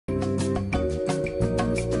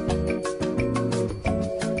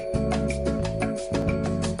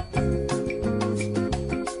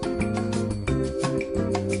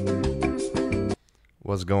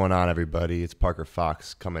What's going on, everybody? It's Parker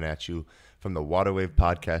Fox coming at you from the Waterwave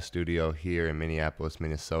Podcast Studio here in Minneapolis,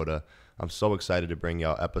 Minnesota. I'm so excited to bring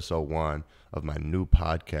y'all episode 1 of my new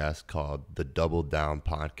podcast called The Double Down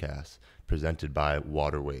Podcast, presented by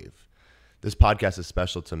Waterwave. This podcast is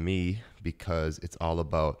special to me because it's all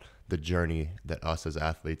about the journey that us as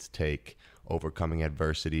athletes take, overcoming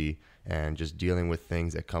adversity and just dealing with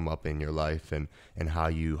things that come up in your life and how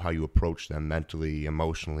you approach them mentally,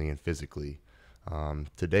 emotionally, and physically.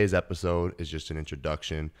 Today's episode is just an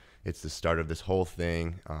introduction. It's the start of this whole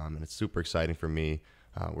thing, and it's super exciting for me.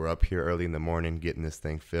 We're up here early in the morning getting this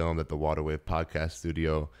thing filmed at the Waterwave Podcast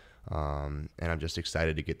Studio, and I'm just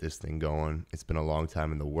excited to get this thing going. It's been a long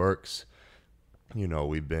time in the works. You know,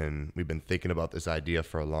 we've been thinking about this idea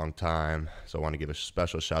for a long time, so I want to give a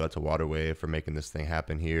special shout out to Waterwave for making this thing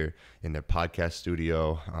happen here in their podcast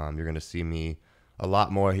studio. You're going to see me a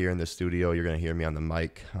lot more here in the studio. You're going to hear me on the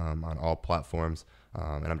mic on all platforms,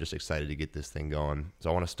 and I'm just excited to get this thing going.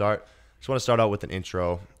 So I want to start out with an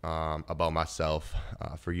intro about myself.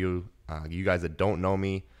 For you guys that don't know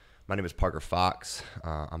me, my name is Parker Fox.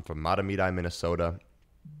 I'm from Matamidi, Minnesota,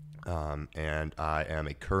 and I am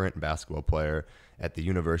a current basketball player at the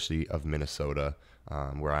University of Minnesota,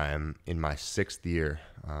 where I am in my 6th year.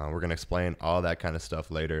 We're going to explain all that kind of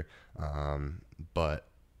stuff later, but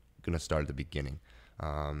going to start at the beginning.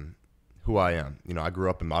 Who I am. You know, I grew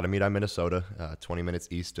up in Matamidi, Minnesota, 20 minutes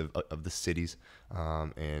east of the cities,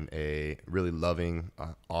 in a really loving,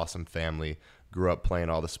 awesome family. Grew up playing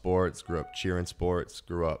all the sports, grew up cheering sports,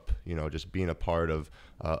 grew up, just being a part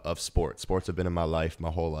of sports. Sports have been in my life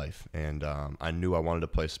my whole life, and I knew I wanted to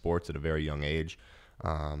play sports at a very young age,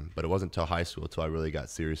 but it wasn't until high school until I really got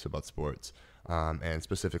serious about sports, and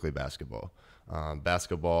specifically basketball.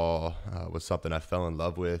 Basketball was something I fell in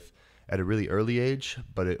love with at a really early age,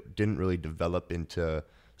 but it didn't really develop into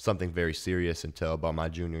something very serious until about my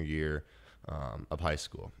junior year of high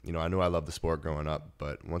school. I knew I loved the sport growing up,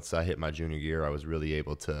 but once I hit my junior year, I was really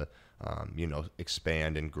able to,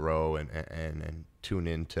 expand and grow and tune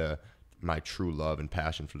into my true love and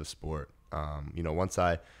passion for the sport.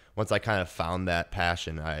 Once I kind of found that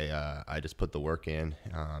passion, I just put the work in.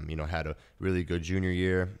 Had a really good junior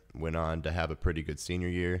year, went on to have a pretty good senior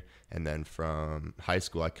year, and then from high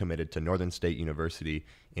school, I committed to Northern State University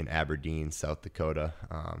in Aberdeen, South Dakota.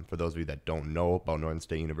 For those of you that don't know about Northern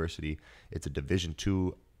State University, it's a Division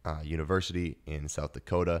II university in South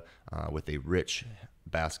Dakota with a rich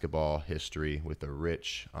basketball history, with a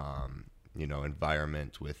rich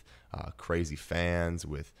environment, with crazy fans,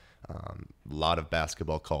 with a lot of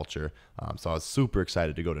basketball culture. So I was super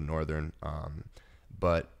excited to go to Northern,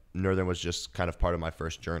 but Northern was just kind of part of my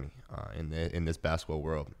first journey in this basketball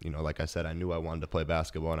world. Like I said, I knew I wanted to play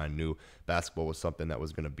basketball, and I knew basketball was something that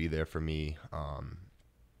was going to be there for me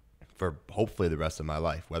for hopefully the rest of my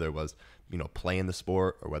life, whether it was playing the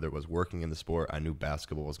sport or whether it was working in the sport. I knew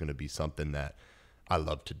basketball was going to be something that I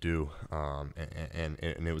love to do, and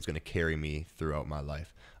it was going to carry me throughout my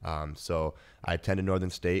life. So I attended Northern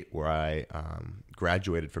State, where I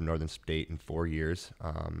graduated from Northern State in 4 years.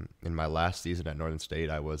 In my last season at Northern State,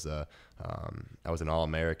 I was an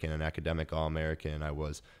All-American, an academic All-American. I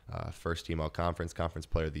was first team All-Conference, Conference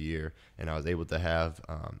Player of the Year, and I was able to have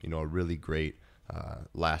a really great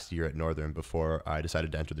last year at Northern before I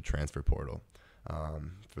decided to enter the transfer portal.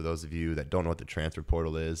 For those of you that don't know what the transfer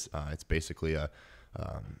portal is, it's basically a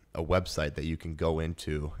website that you can go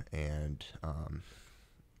into, and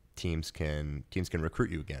teams can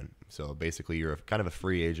recruit you again. So basically, you're kind of a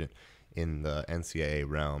free agent in the NCAA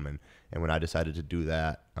realm. And when I decided to do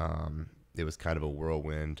that, it was kind of a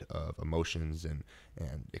whirlwind of emotions and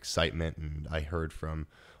excitement. And I heard from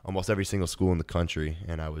almost every single school in the country,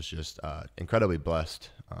 and I was just incredibly blessed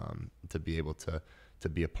to be able to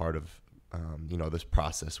be a part of this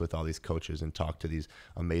process with all these coaches and talk to these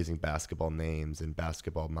amazing basketball names and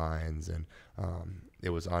basketball minds. And it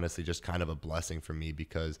was honestly just kind of a blessing for me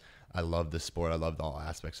because I love the sport. I loved all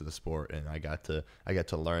aspects of the sport, and I got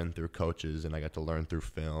to learn through coaches, and I got to learn through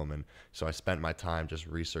film. And so I spent my time just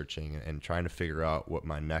researching and trying to figure out what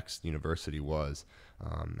my next university was.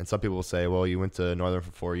 And some people will say, well, you went to Northern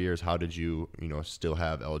for 4 years. How did you, still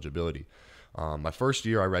have eligibility? My first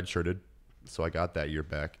year I redshirted, so I got that year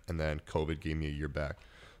back, and then COVID gave me a year back.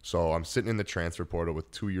 So I'm sitting in the transfer portal with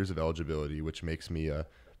 2 years of eligibility, which makes me a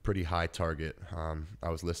pretty high target. I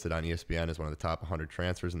was listed on ESPN as one of the top 100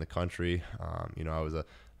 transfers in the country. I was a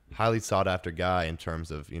highly sought after guy in terms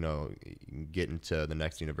of, getting to the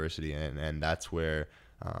next university, and that's where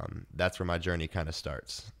my journey kind of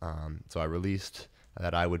starts. So I released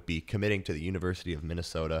that I would be committing to the University of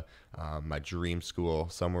Minnesota, my dream school,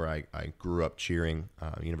 somewhere I grew up cheering.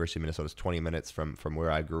 University of Minnesota is 20 minutes from where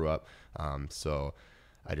I grew up. So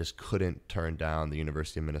I just couldn't turn down the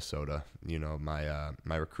University of Minnesota.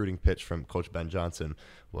 My recruiting pitch from Coach Ben Johnson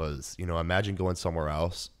was, imagine going somewhere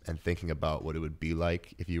else and thinking about what it would be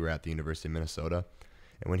like if you were at the University of Minnesota.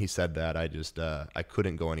 And when he said that, I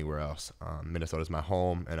couldn't go anywhere else. Minnesota's my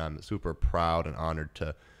home, and I'm super proud and honored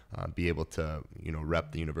to be able to,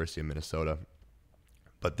 rep the University of Minnesota.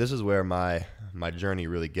 But this is where my journey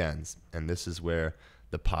really begins, and this is where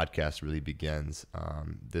the podcast really begins.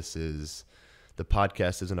 The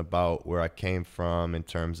podcast isn't about where I came from in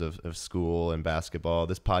terms of school and basketball.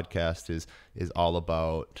 This podcast is all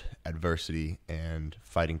about adversity and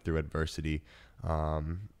fighting through adversity.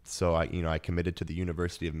 So I committed to the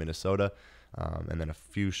University of Minnesota, and then a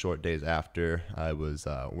few short days after, I was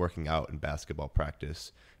working out in basketball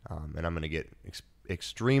practice. And I'm going to get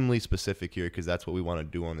extremely specific here because that's what we want to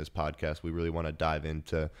do on this podcast. We really want to dive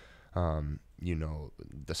into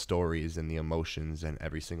the stories and the emotions and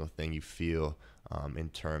every single thing you feel in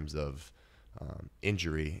terms of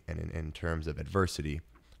injury and in terms of adversity.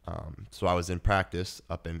 So I was in practice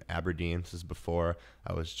up in Aberdeen. This is before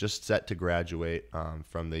I was just set to graduate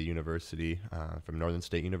from the university, from Northern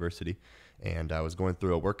State University. And I was going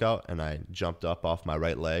through a workout, and I jumped up off my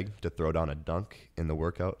right leg to throw down a dunk in the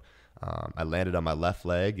workout. I landed on my left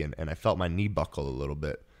leg, and I felt my knee buckle a little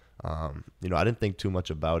bit. I didn't think too much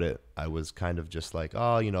about it. I was kind of just like,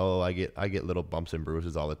 I get little bumps and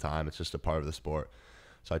bruises all the time. It's just a part of the sport.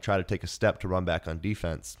 So I tried to take a step to run back on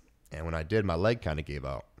defense. And when I did, my leg kind of gave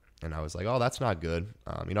out. And I was like, oh, that's not good.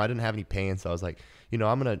 I didn't have any pain. So I was like, I'm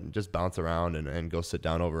going to just bounce around and go sit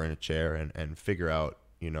down over in a chair and figure out,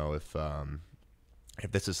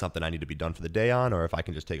 if this is something I need to be done for the day on, or if I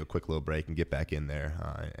can just take a quick little break and get back in there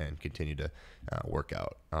and continue to work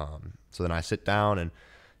out. So then I sit down and,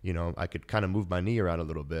 I could kind of move my knee around a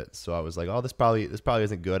little bit. So I was like, oh, this probably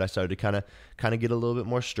isn't good. I started to kind of get a little bit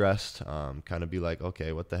more stressed, kind of be like,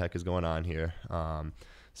 okay, what the heck is going on here?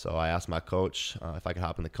 So I asked my coach if I could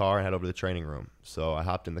hop in the car and head over to the training room. So I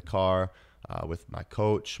hopped in the car with my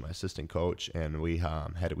coach, my assistant coach, and we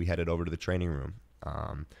headed over to the training room.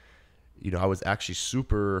 I was actually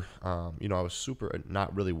super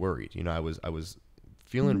not really worried. I was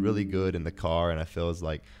feeling really good in the car, and I feels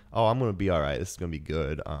like, oh, I'm going to be all right. This is going to be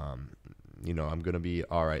good. I'm going to be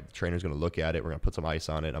all right. The trainer's going to look at it. We're going to put some ice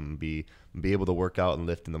on it. I'm going to be able to work out and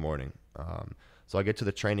lift in the morning. So I get to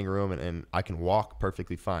the training room and I can walk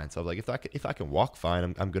perfectly fine. So I was like, if I can walk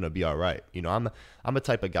fine, I'm going to be all right. I'm a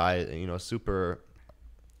type of guy, super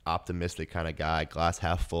optimistic kind of guy, glass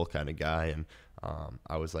half full kind of guy. And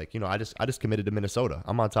I was like, I just committed to Minnesota.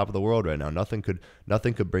 I'm on top of the world right now. Nothing could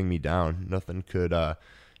bring me down. Nothing could,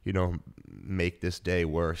 make this day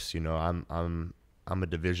worse. I'm a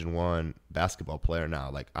Division I basketball player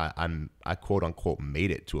now. Like I quote unquote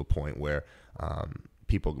made it to a point where,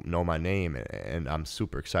 people know my name, and I'm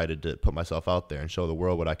super excited to put myself out there and show the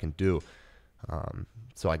world what I can do.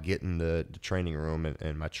 So I get in the training room,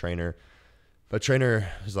 and my trainer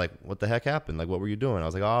is like, what the heck happened? Like, what were you doing? I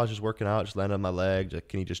was like, oh, I was just working out, just landed on my leg.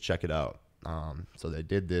 Can you just check it out? So they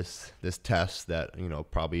did this test that,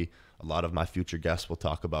 probably a lot of my future guests will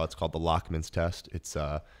talk about. It's called the Lockman's test. It's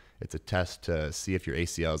a test to see if your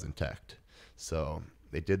ACL is intact. So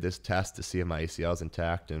they did this test to see if my ACL is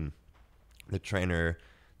intact, and the trainer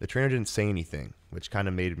didn't say anything, which kind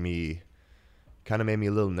of made me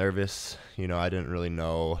a little nervous. I didn't really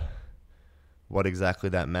know what exactly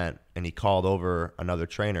that meant. And he called over another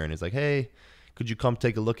trainer and he's like, hey, could you come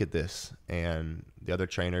take a look at this? And the other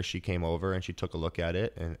trainer, she came over and she took a look at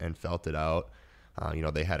it and felt it out.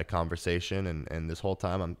 They had a conversation, and this whole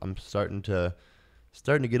time I'm starting to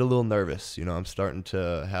get a little nervous. I'm starting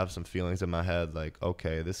to have some feelings in my head like,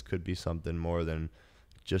 okay, this could be something more than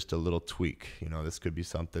just a little tweak. This could be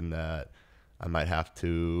something that I might have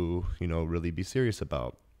to, really be serious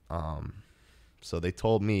about. So they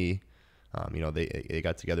told me, they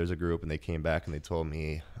got together as a group and they came back and they told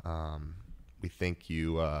me, we think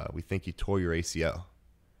you tore your ACL.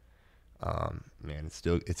 Man,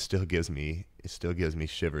 it still gives me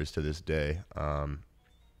shivers to this day.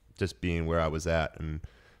 Just being where I was at and,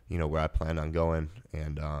 where I planned on going,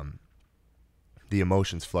 and, the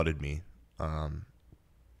emotions flooded me.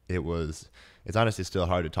 It's honestly still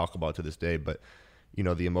hard to talk about to this day, but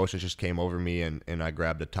the emotions just came over me, and I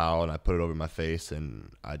grabbed a towel and I put it over my face,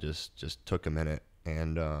 and I just took a minute,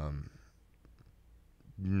 and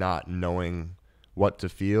not knowing what to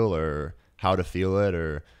feel or how to feel it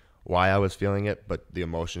or why I was feeling it, but the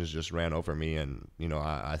emotions just ran over me, and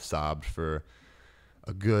I sobbed for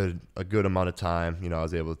a good amount of time. I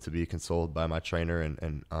was able to be consoled by my trainer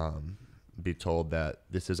and be told that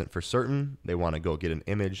this isn't for certain. They want to go get an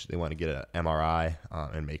image. They want to get an MRI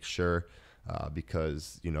and make sure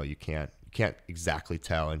because you can't exactly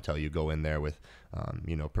tell until you go in there with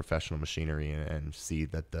professional machinery and see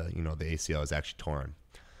that the ACL is actually torn.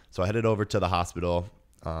 So I headed over to the hospital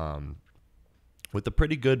with a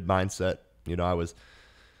pretty good mindset.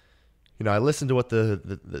 I listened to what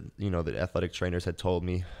the athletic trainers had told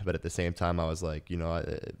me, but at the same time, I was like,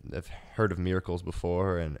 I've heard of miracles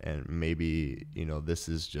before, and maybe, this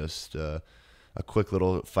is just a quick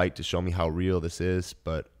little fight to show me how real this is,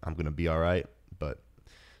 but I'm going to be all right.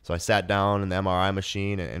 So I sat down in the MRI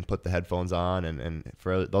machine and put the headphones on, and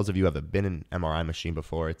for those of you who haven't been in an MRI machine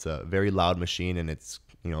before, it's a very loud machine, and it's,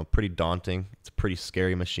 pretty daunting. It's a pretty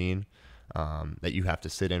scary machine that you have to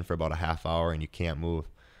sit in for about a half hour, and you can't move.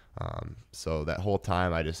 So that whole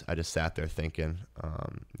time I just sat there thinking,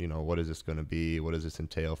 what is this going to be? What does this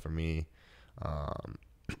entail for me?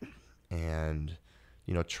 And,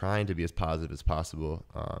 trying to be as positive as possible.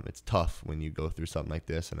 It's tough when you go through something like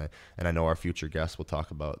this. And I know our future guests will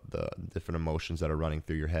talk about the different emotions that are running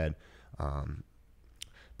through your head.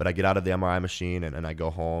 But I get out of the MRI machine and I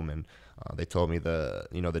go home, and they told me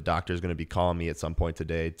the doctor is going to be calling me at some point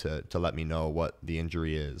today to let me know what the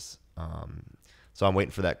injury is. So I'm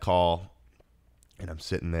waiting for that call, and I'm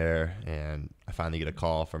sitting there, and I finally get a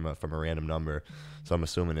call from a random number. So I'm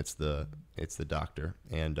assuming it's the doctor,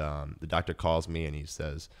 and the doctor calls me and he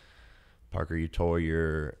says, "Parker, you tore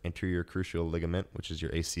your anterior cruciate ligament, which is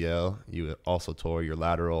your ACL. You also tore your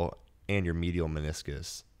lateral and your medial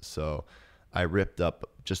meniscus." So I ripped up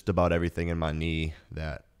just about everything in my knee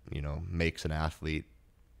that makes an athlete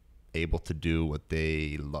able to do what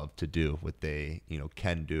they love to do, what they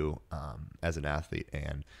can do as an athlete.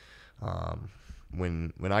 And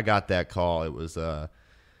when I got that call, it was the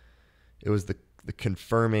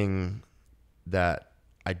confirming that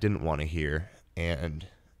I didn't want to hear, and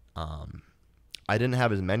I didn't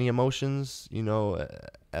have as many emotions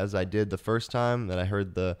as I did the first time that I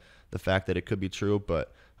heard the fact that it could be true.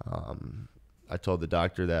 But I told the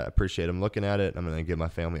doctor that I appreciate him looking at it. I'm going to give my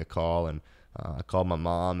family a call, and I called my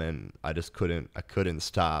mom, and I just couldn't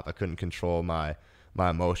stop. I couldn't control my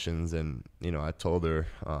emotions. And, I told her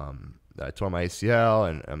that I tore my ACL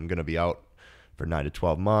and I'm going to be out for 9 to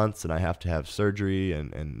 12 months and I have to have surgery.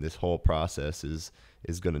 And this whole process is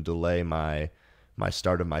going to delay my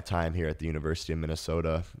start of my time here at the University of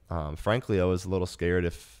Minnesota. Frankly, I was a little scared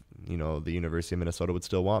if, the University of Minnesota would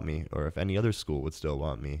still want me, or if any other school would still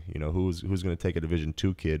want me. Who's going to take a Division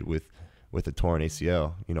II kid with a torn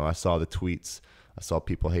ACL? I saw the tweets. I saw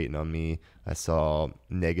people hating on me. I saw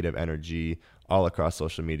negative energy all across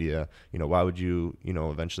social media. Why would you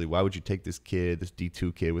take this kid, this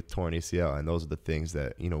D2 kid with torn ACL? And those are the things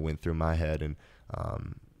that, went through my head. And,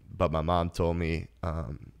 but my mom told me,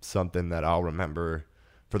 something that I'll remember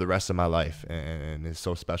for the rest of my life. And is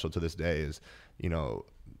so special to this day is,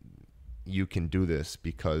 you can do this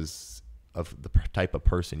because of the type of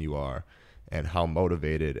person you are and how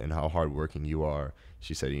motivated and how hardworking you are.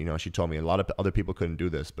 She said, she told me a lot of other people couldn't do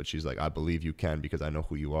this, but she's like, I believe you can because I know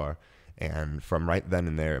who you are. And from right then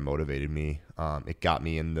and there, it motivated me. It got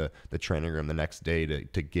me in the training room the next day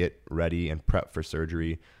to get ready and prep for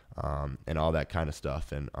surgery and all that kind of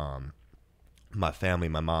stuff. And my family,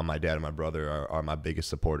 my mom, my dad, and my brother are my biggest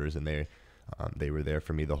supporters, and they were there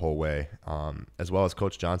for me the whole way, as well as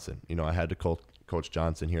Coach Johnson. I had to Coach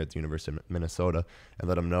Johnson here at the University of Minnesota and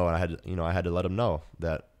let him know. And I had to let him know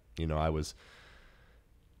that I was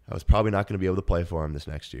probably not going to be able to play for him this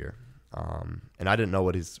next year. And I didn't know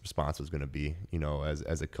what his response was going to be.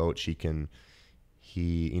 As a coach, I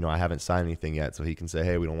haven't signed anything yet, so he can say,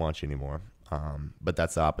 hey, we don't want you anymore. But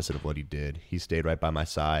that's the opposite of what he did. He stayed right by my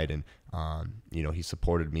side, and he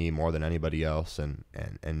supported me more than anybody else, and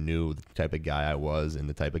knew the type of guy I was and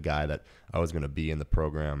the type of guy that I was going to be in the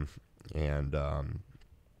program. And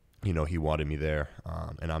he wanted me there,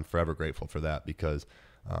 and I'm forever grateful for that because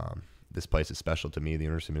this place is special to me. The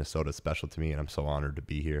University of Minnesota is special to me, and I'm so honored to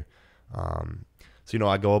be here. So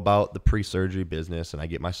I go about the pre-surgery business, and I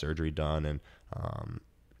get my surgery done, and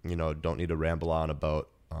don't need to ramble on about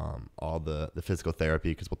all the physical therapy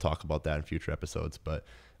because we'll talk about that in future episodes. But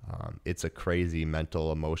it's a crazy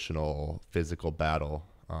mental, emotional, physical battle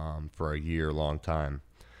for a year-long time.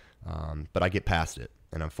 But I get past it,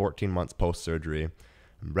 and I'm 14 months post-surgery.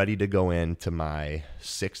 I'm ready to go into my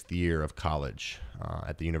 6th year of college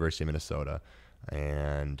at the University of Minnesota.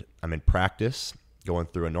 And I'm in practice, going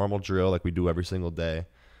through a normal drill like we do every single day.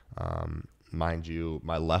 mind you,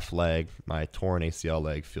 my left leg, my torn ACL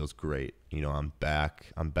leg feels great. I'm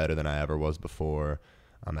back. I'm better than I ever was before.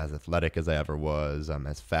 I'm as athletic as I ever was. I'm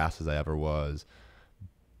as fast as I ever was.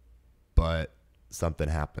 But something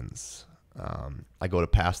happens. I go to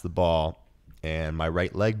pass the ball, and my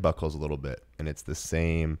right leg buckles a little bit, and it's the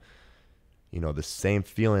same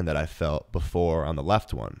feeling that I felt before on the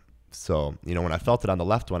left one. So, when I felt it on the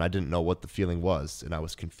left one, I didn't know what the feeling was, and I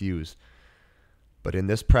was confused. But in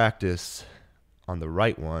this practice, on the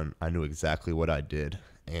right one, I knew exactly what I did.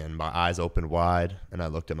 And my eyes opened wide, and I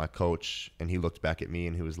looked at my coach, and he looked back at me,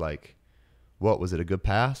 and he was like, "What, was it a good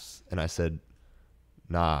pass?" And I said,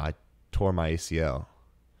 "Nah, I tore my ACL."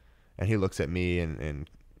 And he looks at me in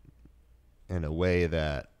a way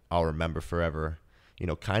that I'll remember forever,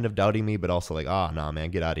 kind of doubting me, but also like, nah, man,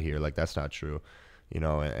 get out of here. Like, that's not true,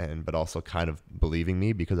 but also kind of believing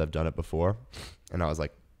me because I've done it before. And I was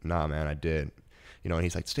like, "Nah, man, I did." And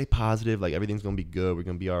he's like, "Stay positive. Like, everything's going to be good. We're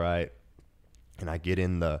going to be all right." And I get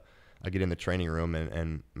in the training room,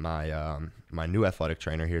 and my new athletic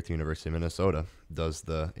trainer here at the University of Minnesota does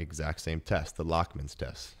the exact same test, the Lockman's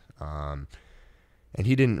test. And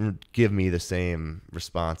he didn't give me the same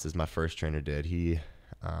response as my first trainer did.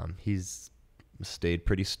 He's stayed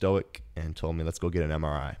pretty stoic and told me, "Let's go get an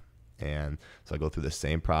MRI." And so I go through the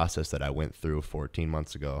same process that I went through 14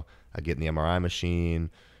 months ago. I get in the MRI machine,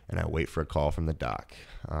 and I wait for a call from the doc.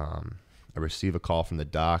 I receive a call from the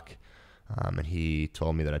doc, and he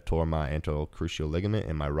told me that I tore my anterior cruciate ligament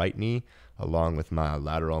in my right knee, along with my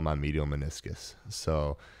lateral and my medial meniscus.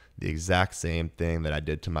 So the exact same thing that I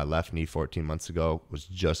did to my left knee 14 months ago was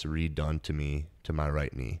just redone to me, to my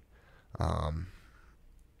right knee. And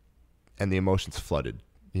the emotions flooded.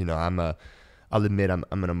 I'll admit I'm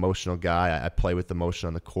an emotional guy. I play with emotion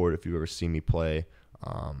on the court. If you ever see me play,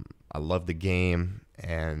 I love the game,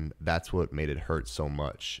 and that's what made it hurt so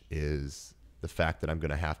much, is the fact that I'm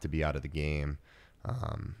going to have to be out of the game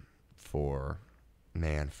for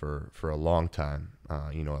a long time,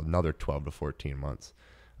 another 12 to 14 months.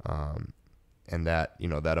 And that,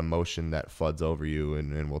 that emotion that floods over you,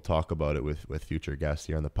 and we'll talk about it with future guests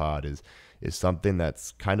here on the pod, is something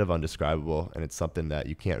that's kind of undescribable, and it's something that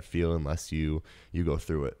you can't feel unless you go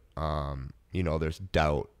through it. There's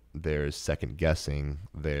doubt, there's second guessing,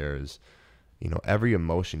 there's, every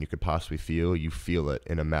emotion you could possibly feel, you feel it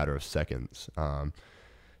in a matter of seconds. And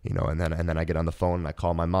then I get on the phone and I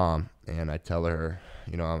call my mom, and I tell her,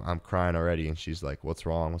 I'm crying already, and she's like, what's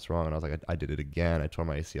wrong? And I was like, I did it again. I tore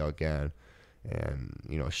my ACL again. And,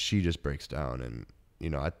 she just breaks down, and,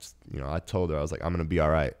 I told her, I was like, I'm going to be all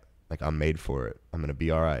right. Like, I'm made for it. I'm going to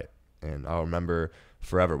be all right. And I'll remember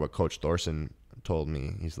forever what Coach Thorson told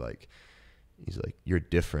me. He's like, "You're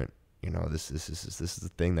different. This is the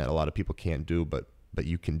thing that a lot of people can't do, but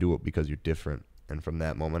you can do it because you're different." And from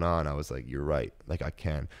that moment on, I was like, "You're right. Like, I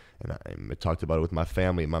can." And I talked about it with my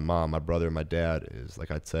family, my mom, my brother, my dad. Is,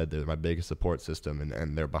 like I said, they're my biggest support system,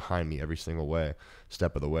 and they're behind me every single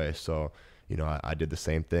step of the way. So, I did the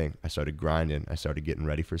same thing. I started grinding. I started getting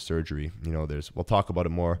ready for surgery. We'll talk about it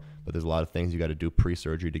more, but there's a lot of things you got to do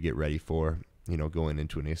pre-surgery to get ready for, going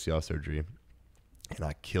into an ACL surgery. And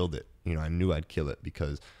I killed it. I knew I'd kill it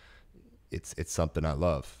because it's something I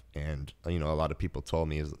love. And, a lot of people told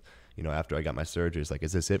me, after I got my surgery, it's like,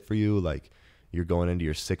 "Is this it for you? Like, you're going into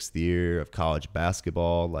your 6th year of college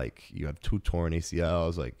basketball. Like, you have 2 torn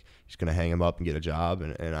ACLs. Like, you're just going to hang them up and get a job."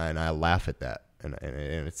 And I laugh at that. And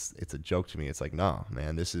it's a joke to me. It's like, no,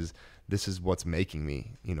 man, this is what's making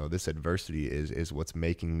me, this adversity is what's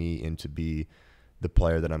making me into be the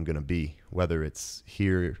player that I'm going to be, whether it's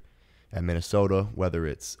here at Minnesota, whether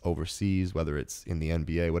it's overseas, whether it's in the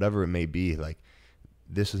NBA, whatever it may be. Like,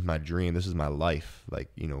 this is my dream. This is my life. Like,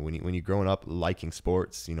 when you're growing up liking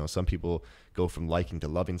sports, some people go from liking to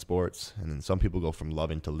loving sports, and then some people go from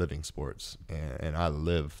loving to living sports. And I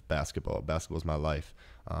live basketball. Basketball is my life.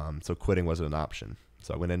 So quitting wasn't an option.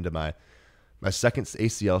 So I went into my second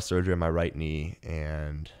ACL surgery on my right knee,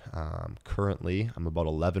 and currently I'm about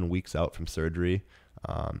 11 weeks out from surgery,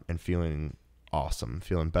 and feeling awesome,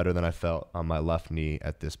 feeling better than I felt on my left knee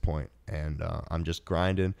at this point. And I'm just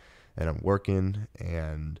grinding, and I'm working,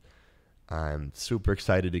 and I'm super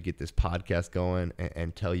excited to get this podcast going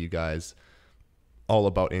and tell you guys all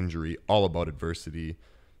about injury, all about adversity,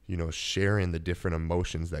 sharing the different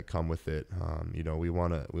emotions that come with it. We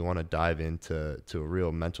want to dive into a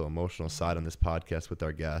real mental, emotional side on this podcast with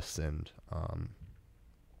our guests. And,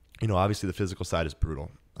 obviously the physical side is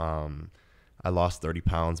brutal. I lost 30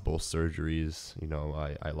 pounds, both surgeries.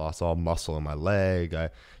 I lost all muscle in my leg.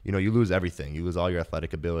 You lose everything. You lose all your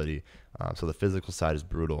athletic ability. So the physical side is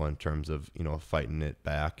brutal in terms of, fighting it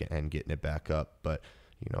back and getting it back up. But,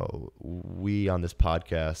 we on this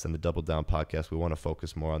podcast and the Double Down podcast, we want to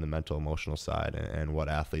focus more on the mental, emotional side and what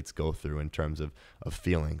athletes go through in terms of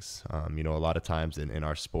feelings. A lot of times in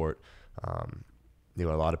our sport, a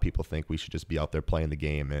lot of people think we should just be out there playing the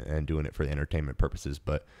game and doing it for the entertainment purposes.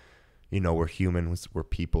 But, we're humans, we're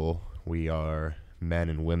people, we are men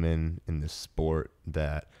and women in this sport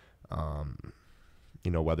that,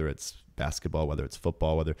 whether it's basketball, whether it's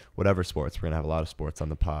football, whatever sports, we're going to have a lot of sports on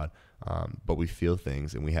the pod. But we feel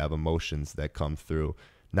things and we have emotions that come through,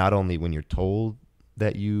 not only when you're told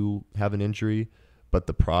that you have an injury, but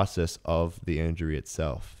the process of the injury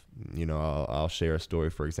itself. I'll share a story,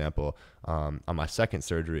 for example, on my second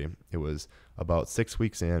surgery. It was about 6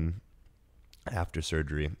 weeks in after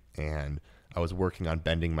surgery, and I was working on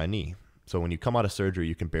bending my knee. So when you come out of surgery,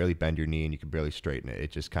 you can barely bend your knee and you can barely straighten it.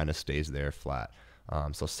 It just kind of stays there flat.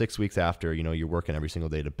 So 6 weeks after, you're working every single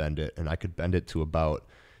day to bend it, and I could bend it to about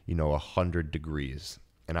 100 degrees.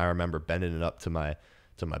 And I remember bending it up to my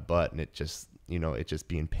butt, and it just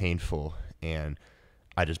being painful, and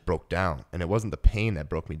I just broke down. And it wasn't the pain that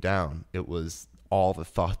broke me down. It was all the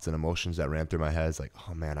thoughts and emotions that ran through my head. It's like,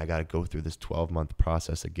 oh man, I got to go through this 12-month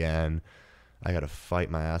process again. I got to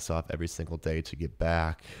fight my ass off every single day to get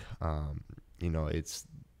back. It's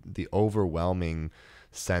the overwhelming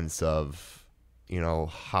sense of,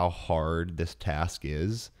 how hard this task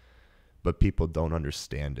is, but people don't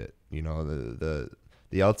understand it.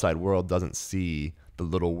 The outside world doesn't see the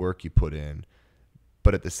little work you put in,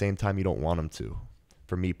 but at the same time, you don't want them to.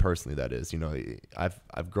 For me personally, that is,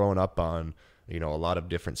 I've grown up on, a lot of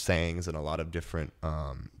different sayings and a lot of different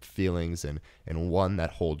feelings, and one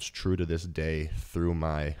that holds true to this day through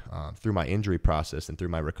my injury process and through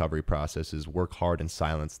my recovery process is work hard in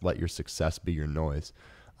silence. Let your success be your noise.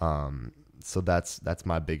 So that's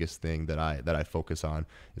my biggest thing that I focus on,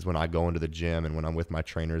 is when I go into the gym and when I'm with my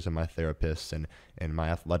trainers and my therapists and my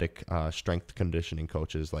athletic strength conditioning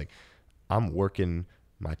coaches. Like, I'm working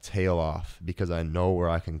my tail off because I know where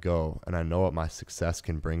I can go and I know what my success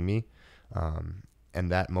can bring me. And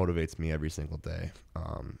that motivates me every single day.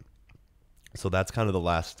 So that's kind of the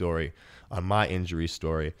last story on my injury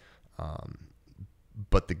story.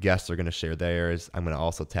 But the guests are going to share theirs. I'm going to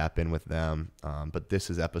also tap in with them. But this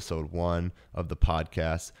is episode 1 of the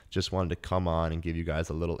podcast. Just wanted to come on and give you guys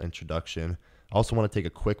a little introduction. I also want to take a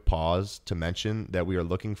quick pause to mention that we are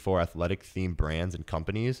looking for athletic themed brands and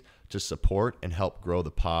companies to support and help grow the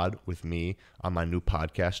pod with me on my new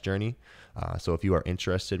podcast journey. So if you are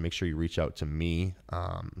interested, make sure you reach out to me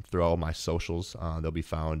through all my socials. They'll be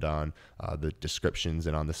found on the descriptions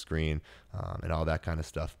and on the screen and all that kind of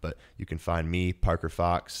stuff. But you can find me, Parker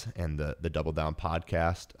Fox, and the Double Down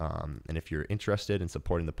podcast. And if you're interested in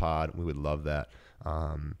supporting the pod, we would love that.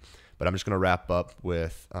 But I'm just going to wrap up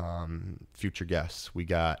with future guests. We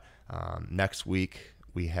got next week,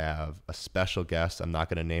 we have a special guest. I'm not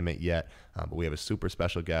going to name it yet, but we have a super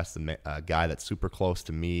special guest, a guy that's super close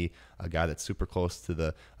to me, a guy that's super close to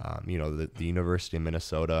the University of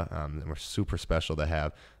Minnesota. And we're super special to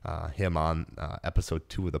have him on episode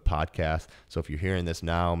 2 of the podcast. So if you're hearing this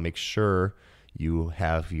now, make sure you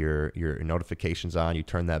have your notifications on, you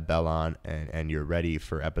turn that bell on, and you're ready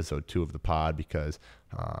for episode 2 of the pod, because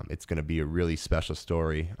it's going to be a really special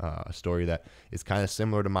story, a story that is kind of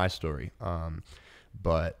similar to my story.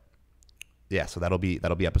 But yeah, so that'll be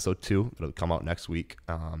episode 2. It'll come out next week.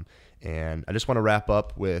 And I just want to wrap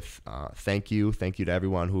up with thank you to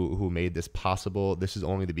everyone who made this possible. This is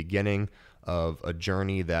only the beginning of a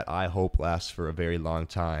journey that I hope lasts for a very long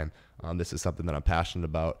time. This is something that I'm passionate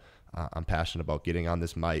about. I'm passionate about getting on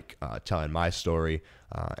this mic, telling my story,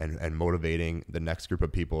 and motivating the next group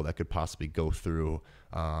of people that could possibly go through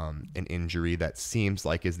an injury that seems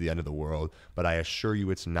like is the end of the world. But I assure you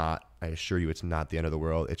it's not. I assure you it's not the end of the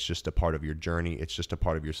world. It's just a part of your journey. It's just a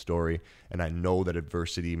part of your story. And I know that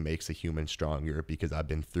adversity makes a human stronger, because I've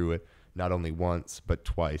been through it not only once but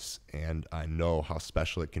twice, and I know how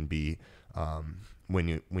special it can be when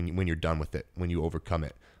you're done with it, when you overcome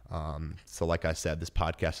it. So like I said, this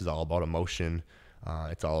podcast is all about emotion.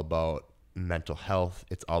 It's all about mental health.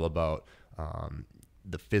 It's all about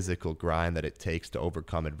the physical grind that it takes to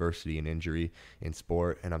overcome adversity and injury in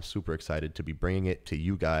sport. And I'm super excited to be bringing it to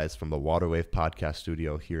you guys from the Waterwave podcast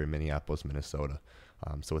studio here in Minneapolis, Minnesota.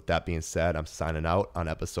 So with that being said, I'm signing out on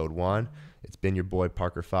episode 1. It's been your boy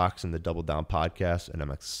Parker Fox and the Double Down podcast, and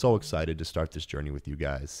I'm so excited to start this journey with you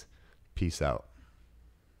guys. Peace out.